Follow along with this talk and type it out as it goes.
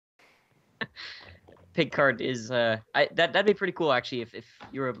PigCart is that'd be pretty cool actually if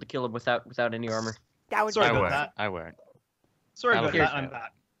you were able to kill him without any armor. That would Sorry be about awesome. that. I won't. Sorry That about was that. your I'm fault.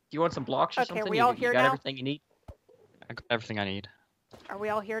 back. Do you want some blocks or Okay, something? we all you here got now? everything you need? I got everything I need. Are we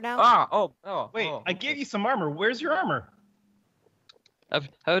all here now? Wait, Oh, I gave you some armor. Where's your armor? There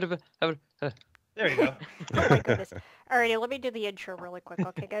There you go. Oh my goodness. Alrighty, let me do the intro really quick,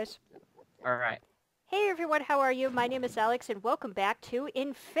 okay guys? All right. Hey everyone, how are you? My name is Alex and welcome back to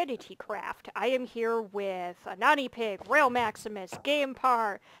InfinityCraft. I am here with Anonypig, RaleMaximus,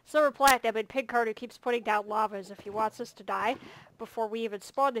 GamePar, SilverPlatinum, and PigCart who keeps putting down lava as if he wants us to die before we even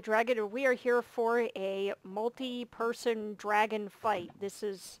spawn the dragon, and we are here for a multi-person dragon fight. This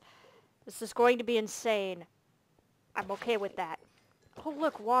is going to be insane. I'm okay with that. Oh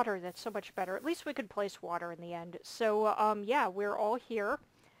look, water, that's so much better. At least we could place water in the end. So, yeah, we're all here.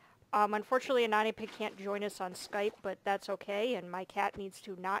 Unfortunately, Anonypig can't join us on Skype, but that's okay, and my cat needs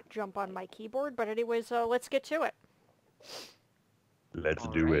to not jump on my keyboard. But anyways, let's get to it. Let's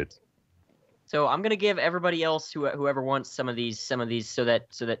All do right. it. So I'm gonna give everybody else whoever wants some of these so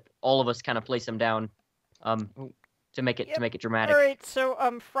that all of us kind of place them down, to make it dramatic. All right,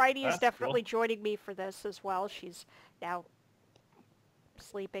 so Friday is That's definitely joining me for this as well. She's now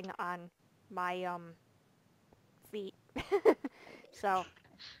sleeping on my feet. So.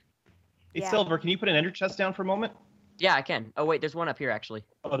 Hey, Yeah. Silver, can you put an ender chest down for a moment? Yeah, I can. Oh wait, there's one up here actually.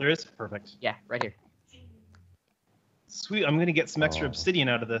 Oh, there is? Perfect. Yeah, right here. Sweet, I'm going to get some extra Oh. obsidian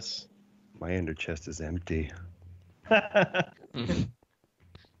out of this. My ender chest is empty.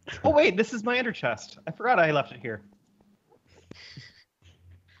 Oh, wait, this is my ender chest. I forgot I left it here.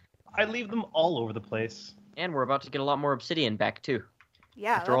 I leave them all over the place. And we're about to get a lot more obsidian back too.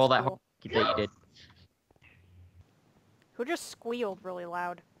 Yeah, After all that cool. homework that you did. Who just squealed really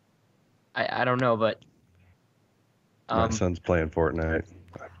loud? I don't know, but My son's playing Fortnite.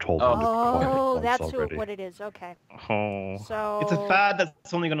 I've told him to quiet Oh, once that's already. what it is. Okay. Oh. So. It's a fad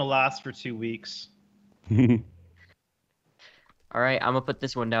that's only going to last for 2 weeks. all right, I'm gonna put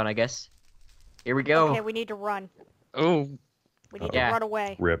this one down, I guess. Here we go. Okay, we need to run. Oh. We need Yeah. to run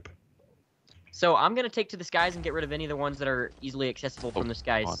away. Rip. So I'm gonna take to the skies and get rid of any of the ones that are easily accessible from the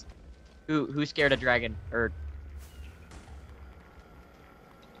skies. Who's scared a dragon? Or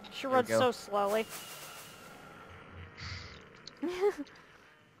She we runs go. so slowly.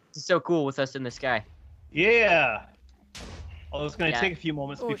 it's so cool with us in the sky. Yeah. Well, it's going to Yeah. take a few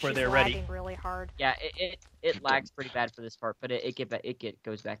moments Oh, before she's they're lagging ready. really hard. Yeah, it lags pretty bad for this part, but it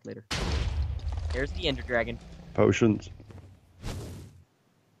goes back later. There's the ender dragon. Potions.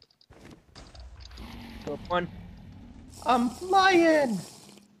 Go up one. I'm flying!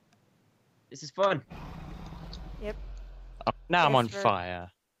 This is fun. Oh, now I'm Yes, on sir.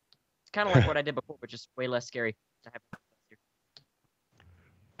 fire. It's kind of like what I did before, but just way less scary. to have-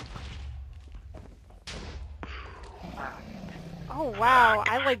 Oh wow,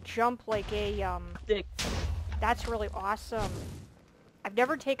 I like jump like a Dick. That's really awesome. I've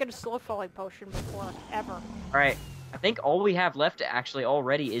never taken a slow falling potion before, ever. All right, I think all we have left actually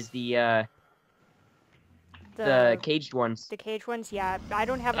already is the caged ones. The cage ones, yeah. I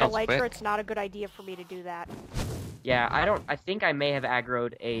don't have an That's elytra. quick. It's not a good idea for me to do that. Yeah, I think I may have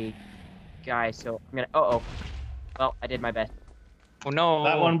aggroed a guy, so I'm gonna. Well, I did my best. Oh no.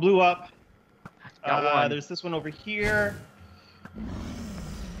 That one blew up. Got one. There's this one over here.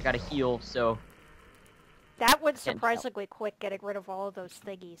 I got a heal, so That went Can't surprisingly quick, getting rid of all of those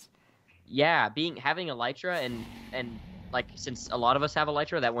thingies. yeah, having elytra and like since a lot of us have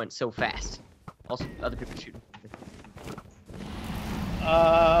elytra, that went so fast. Also, other people shooting.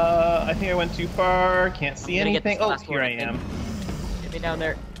 I think I went too far. Can't see I'm gonna get anything. this Oh, last here one, I I think. am. Get me down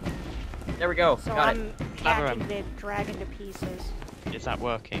there. There we go. So Got it. I'm Lava hacking him. the dragon to pieces. Is that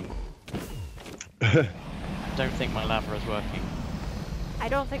working? I don't think my lava is working. I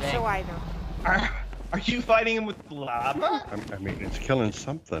don't think so either. Are you fighting him with lava? I mean, it's killing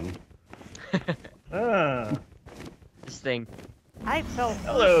something. Ah. This thing. I felt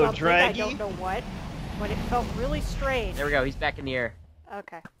Hello, something, I Draggy. don't know what, but it felt really strange. There we go. He's back in the air.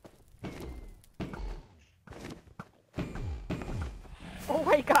 Okay. Oh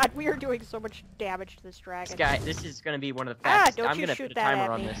my god, we are doing so much damage to this dragon. This is gonna be one of the Ah, fastest. don't I'm you gonna shoot put a that timer at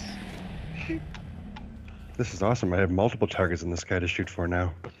on me. this. This is awesome. I have multiple targets in the sky to shoot for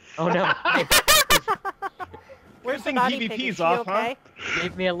now. Oh no! Where's thing Anonypig? PvP's Is she off, huh? okay?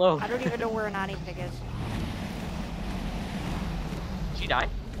 Leave me alone. I don't even know where Anonypig is. She died.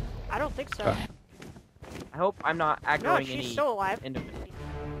 I don't think so. I hope I'm not No, aggroing she's any still alive. individuals.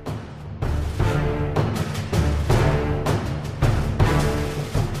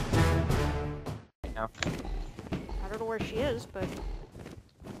 Right now. I don't know where she is, but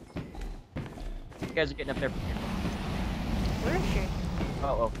You guys are getting up there. Where is she?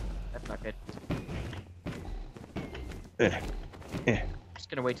 Oh, that's not good. Just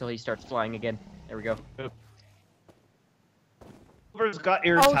gonna wait till he starts flying again. There we go. Silver's got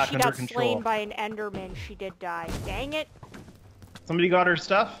air Oh, attack she under got control. slain by an Enderman. She did die. Dang it. Somebody got her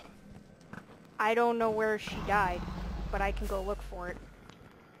stuff? I don't know where she died, but I can go look for it.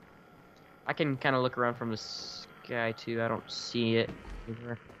 I can kind of look around from the sky too. I don't see it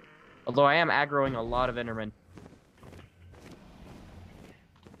anywhere. Although I am aggroing a lot of Endermen.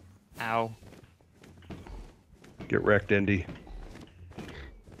 Ow. Get wrecked, Indy.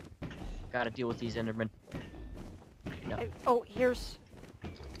 Gotta deal with these Endermen. No. Oh, here's...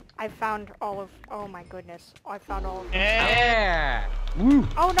 I found all of... Oh my goodness. I found all of... Yeah! Woo!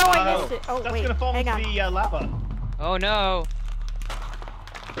 Oh no, I missed it. Oh That's wait, gonna fall hang into on. the lava. Oh no!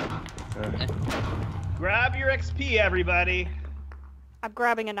 Grab your XP, everybody. I'm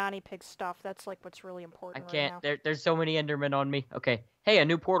grabbing Anonypig stuff. That's like what's really I important can't. right There's so many Endermen on me. Okay. Hey, a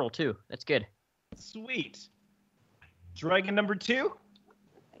new portal too. That's good. Sweet. Dragon number 2?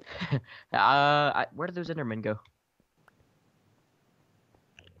 Where did those Endermen go?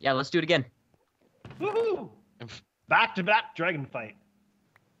 Yeah, let's do it again. Woohoo! Back-to-back dragon fight.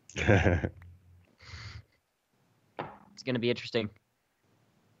 It's gonna be interesting.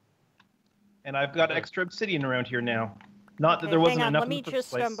 And I've got extra obsidian around here now. Not that Okay, there wasn't hang on. enough Let in me the just,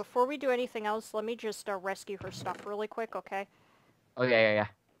 first place. before we do anything else, let me just rescue her stuff really quick, okay? Oh yeah.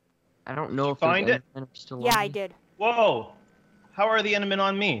 I don't know you if those find it? Endermen are still Yeah, on I me. did. Whoa! How are the Endermen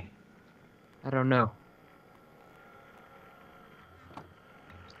on me? I don't know.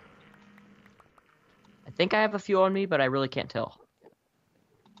 I think I have a few on me, but I really can't tell.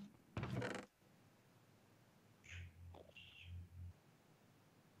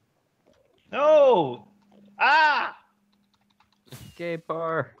 No! Ah!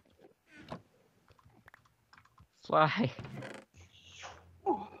 GamePar. Fly.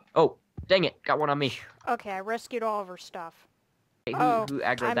 Oh, dang it. Got one on me. Okay, I rescued all of her stuff. Hey, Oh, who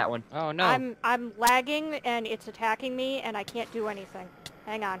aggroed I'm- that one? Oh no! I'm lagging and it's attacking me and I can't do anything.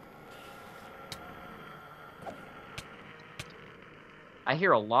 Hang on. I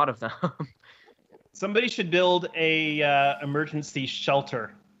hear a lot of them. Somebody should build a emergency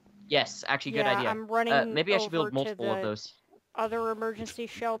shelter. Yes, actually, good Yeah, idea. I'm running Maybe I should over build to multiple of the those. Other emergency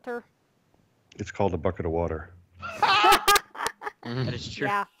shelter. It's called a bucket of water. That is true.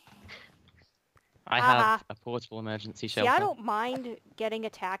 Yeah. I Haha. have a portable emergency See, shelter. I don't mind getting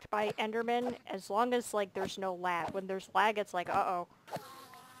attacked by Endermen as long as like there's no lag. When there's lag, it's like, uh-oh.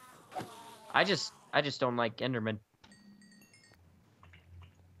 I just don't like Enderman.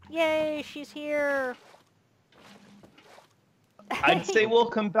 Yay, she's here. I'd say we'll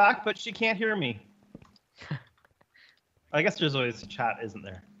come back, but she can't hear me. I guess there's always chat, isn't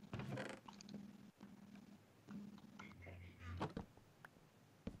there?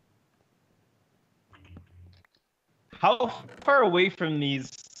 How far away from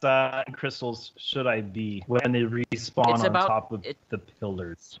these crystals should I be when they respawn It's on about- top of the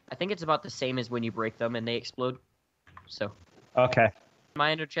pillars? I think it's about the same as when you break them and they explode. So, Okay.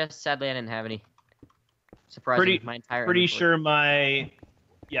 my ender chest, sadly, I didn't have any. Surprising, my entire Pretty inventory. sure my...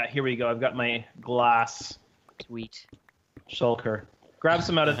 Yeah, here we go. I've got my glass Sweet. shulker. Grab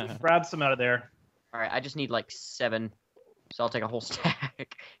some out of there. All right, I just need like 7, so I'll take a whole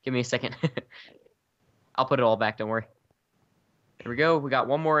stack. Give me a second. I'll put it all back. Don't worry. There we go. We got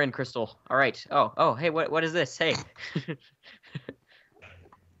one more in crystal. All right. Oh, hey, what is this? Hey.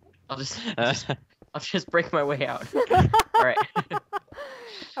 I'll just break my way out. All right.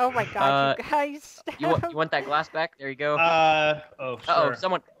 Oh my god, you guys. You want that glass back? There you go. Oh, sure. Uh-oh,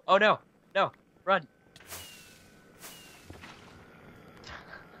 someone. Oh no, run.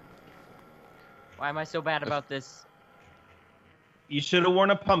 Why am I so bad about this? You should have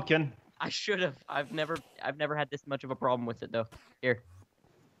worn a pumpkin. I should have. I've never had this much of a problem with it though. Here.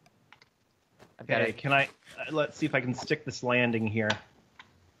 I've got Okay, it. can I... let's see if I can stick this landing here.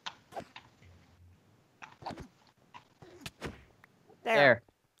 There.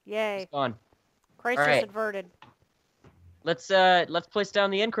 Yay. It's gone. Crisis Alright. averted. Let's place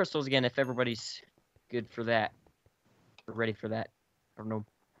down the end crystals again if everybody's good for that. Or ready for that. Or no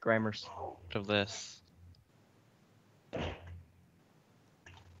grammars. Of this.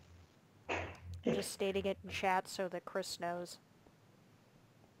 I'm just stating it in chat so that Chris knows.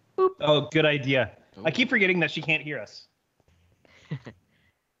 Oh, good idea. I keep forgetting that she can't hear us.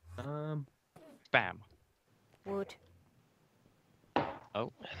 Bam. Woot.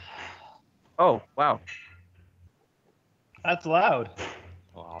 Oh. Oh, wow. That's loud.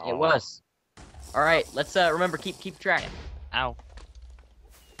 It was. All right, let's remember keep track. Ow.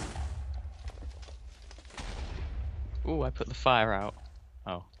 Ooh, I put the fire out.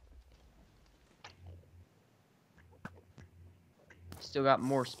 Oh. Still got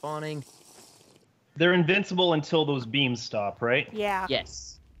more spawning. They're invincible until those beams stop, right? Yeah.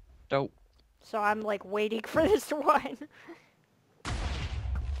 Yes. Dope. So I'm like waiting for this one.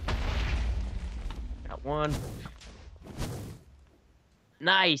 Got one.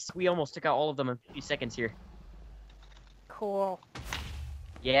 Nice. We almost took out all of them in a few seconds here. Cool.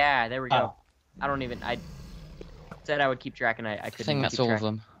 Yeah, there we go. Oh. I said I would keep track and I I couldn't. think that's keep all track. of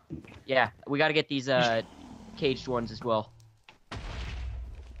them. Yeah, we got to get these caged ones as well.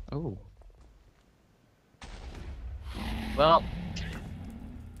 Oh. Well,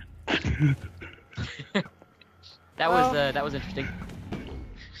 that was interesting.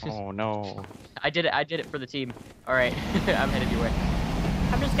 Oh no. I did it for the team. All right, I'm headed your way.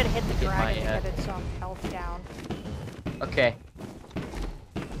 I'm just gonna hit the Get my, dragon to get its health down. Okay.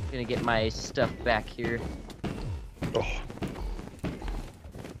 Gonna get my stuff back here. Oh,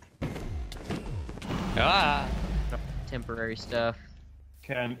 Ah. Temporary stuff.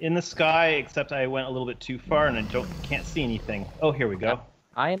 Okay, I'm in the sky, except I went a little bit too far and I can't see anything. Oh, here we go.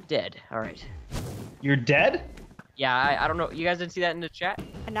 I am dead. All right. You're dead? Yeah, I don't know. You guys didn't see that in the chat?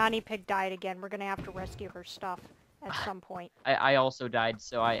 Anonypig died again. We're gonna have to rescue her stuff at some point. I also died,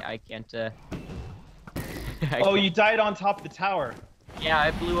 so I can't. Oh, you died on top of the tower. Yeah,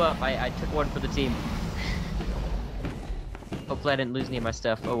 I blew up. I took one for the team. Hopefully I didn't lose any of my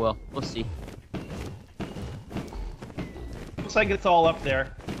stuff. Oh well, we'll see. Looks like it's all up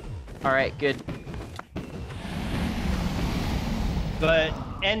there. All right, good. But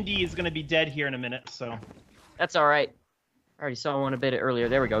ND is going to be dead here in a minute, so... That's all right. I already saw one a bit earlier.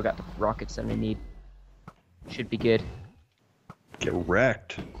 There we go. Got the rockets that I need. Should be good. get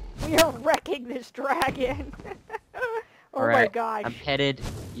wrecked. We are wrecking this dragon. Oh All my right, gosh. I'm headed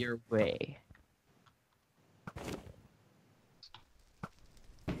your way.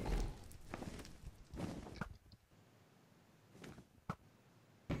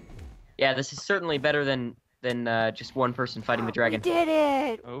 Yeah, this is certainly better than just one person fighting the dragon. We did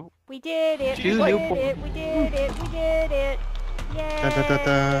it! Oh. We did it! Two We new did it! We did it! We did it! Dun, dun,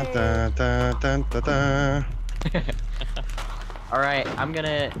 dun, Yay! dun, dun, dun, dun, dun. All right, I'm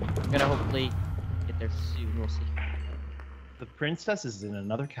gonna hopefully get there soon. We'll see. The princess is in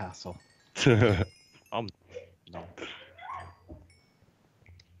another castle. No. Alright,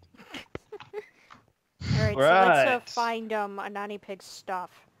 so let's Right. find Anonypig's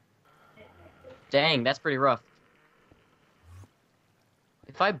stuff. Dang, that's pretty rough.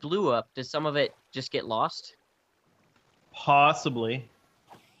 If I blew up, does some of it just get lost? Possibly.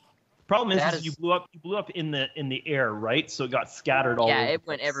 Problem That is is- you blew up in the air, right? So it got scattered all Yeah, over. it the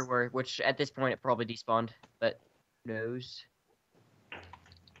went place. everywhere, which at this point it probably despawned, but who knows?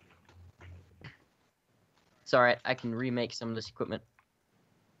 It's alright, I can remake some of this equipment.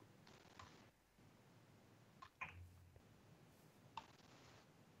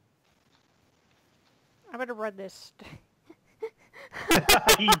 I'm gonna run this.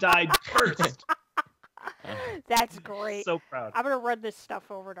 He died first. That's great. So proud. I'm gonna run this stuff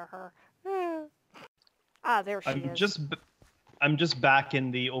over to her. Ah, there she I'm is. just back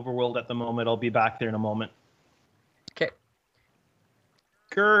in the overworld at the moment. I'll be back there in a moment. Okay.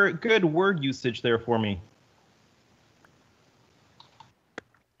 Good word usage there for me.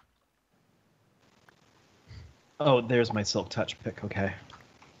 Oh, there's my silk touch pick. Okay.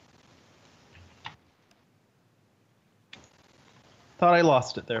 Thought I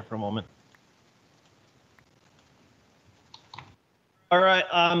lost it there for a moment. All right,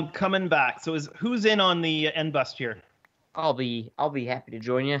 I'm coming back. So who's in on the end bust here? I'll be happy to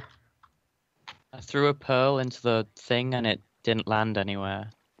join you. I threw a pearl into the thing and it didn't land anywhere.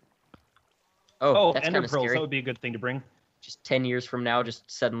 Oh, that's Ender kind of pearls. scary. That would be a good thing to bring. Just 10 years from now, just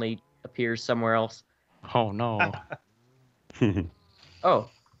suddenly appears somewhere else. Oh no. Oh.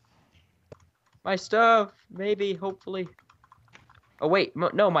 My stuff, maybe, hopefully. Oh wait,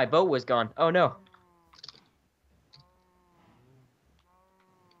 no, my bow was gone. Oh no.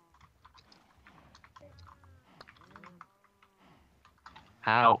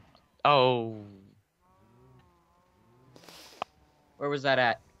 Ow. Oh. Where was that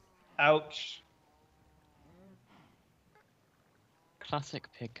at? Ouch. Classic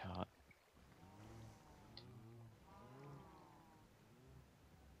PigCart.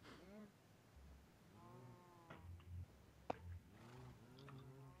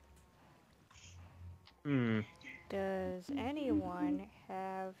 Does anyone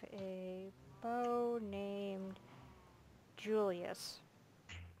have a bow named Julius?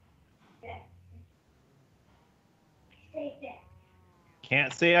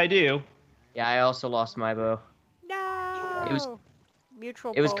 Can't say I do. Yeah, I also lost my bow. No.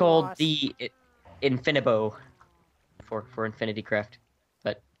 Mutual It was bow called loss. the Infinibow for InfinityCraft.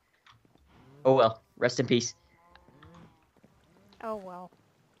 But oh well, rest in peace. Oh well.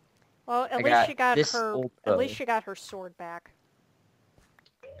 Well, at I least got she got this her. old At bow. least she got her sword back.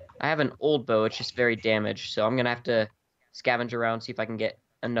 I have an old bow. It's just very damaged, so I'm gonna have to scavenge around, see if I can get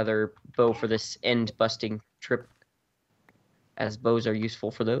another bow for this end busting trip, as bows are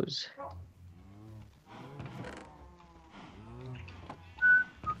useful for those.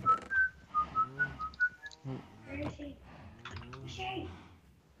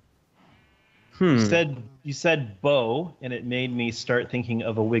 You said bow, and it made me start thinking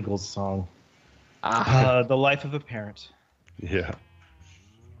of a Wiggles song. The life of a parent. Yeah.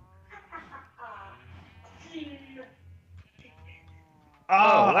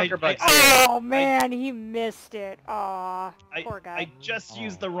 Oh man, he missed it. Aw, poor guy. I just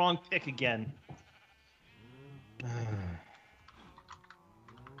used the wrong pick again.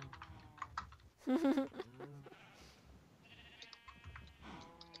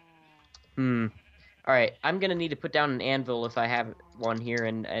 All right, I'm gonna need to put down an anvil if I have one here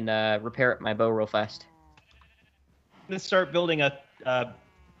and repair my bow real fast. I'm gonna start building a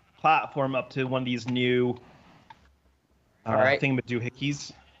platform up to one of these new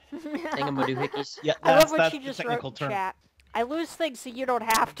thingamadoohickeys. Thingamadoohickeys. Yeah, I love what that's she the just wrote technical in term. chat. I lose things so you don't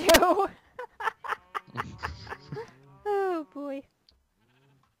have to. Oh boy.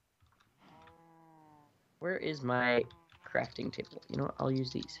 Where is my crafting table? You know what? I'll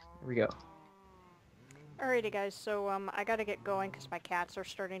use these. Here we go. Alrighty guys, so I gotta get going because my cats are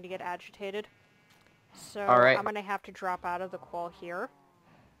starting to get agitated. So Alright. I'm gonna have to drop out of the call here.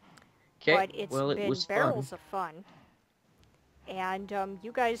 Okay. But it's well, it been was barrels fun. of fun. And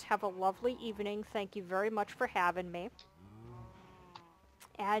you guys have a lovely evening. Thank you very much for having me.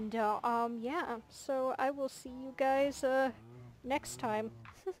 And yeah, so I will see you guys next time.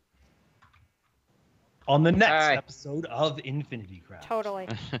 On the next episode of InfinityCraft. Totally.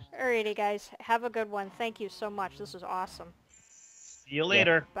 Alrighty guys, have a good one. Thank you so much. This was awesome. See you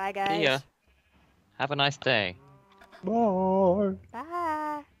later. Bye guys. See ya. Have a nice day. Bye.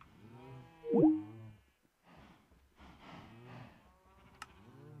 Bye.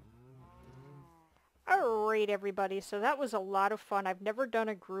 Alright everybody, so that was a lot of fun. I've never done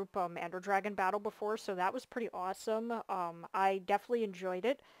a group enderdragon battle before, so that was pretty awesome. I definitely enjoyed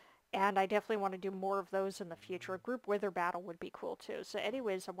it, and I definitely want to do more of those in the future. A group wither battle would be cool too. So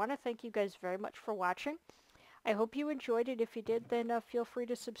anyways, I want to thank you guys very much for watching. I hope you enjoyed it. If you did, then feel free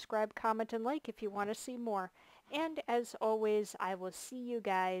to subscribe, comment, and like if you want to see more. And as always, I will see you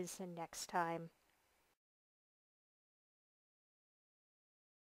guys next time.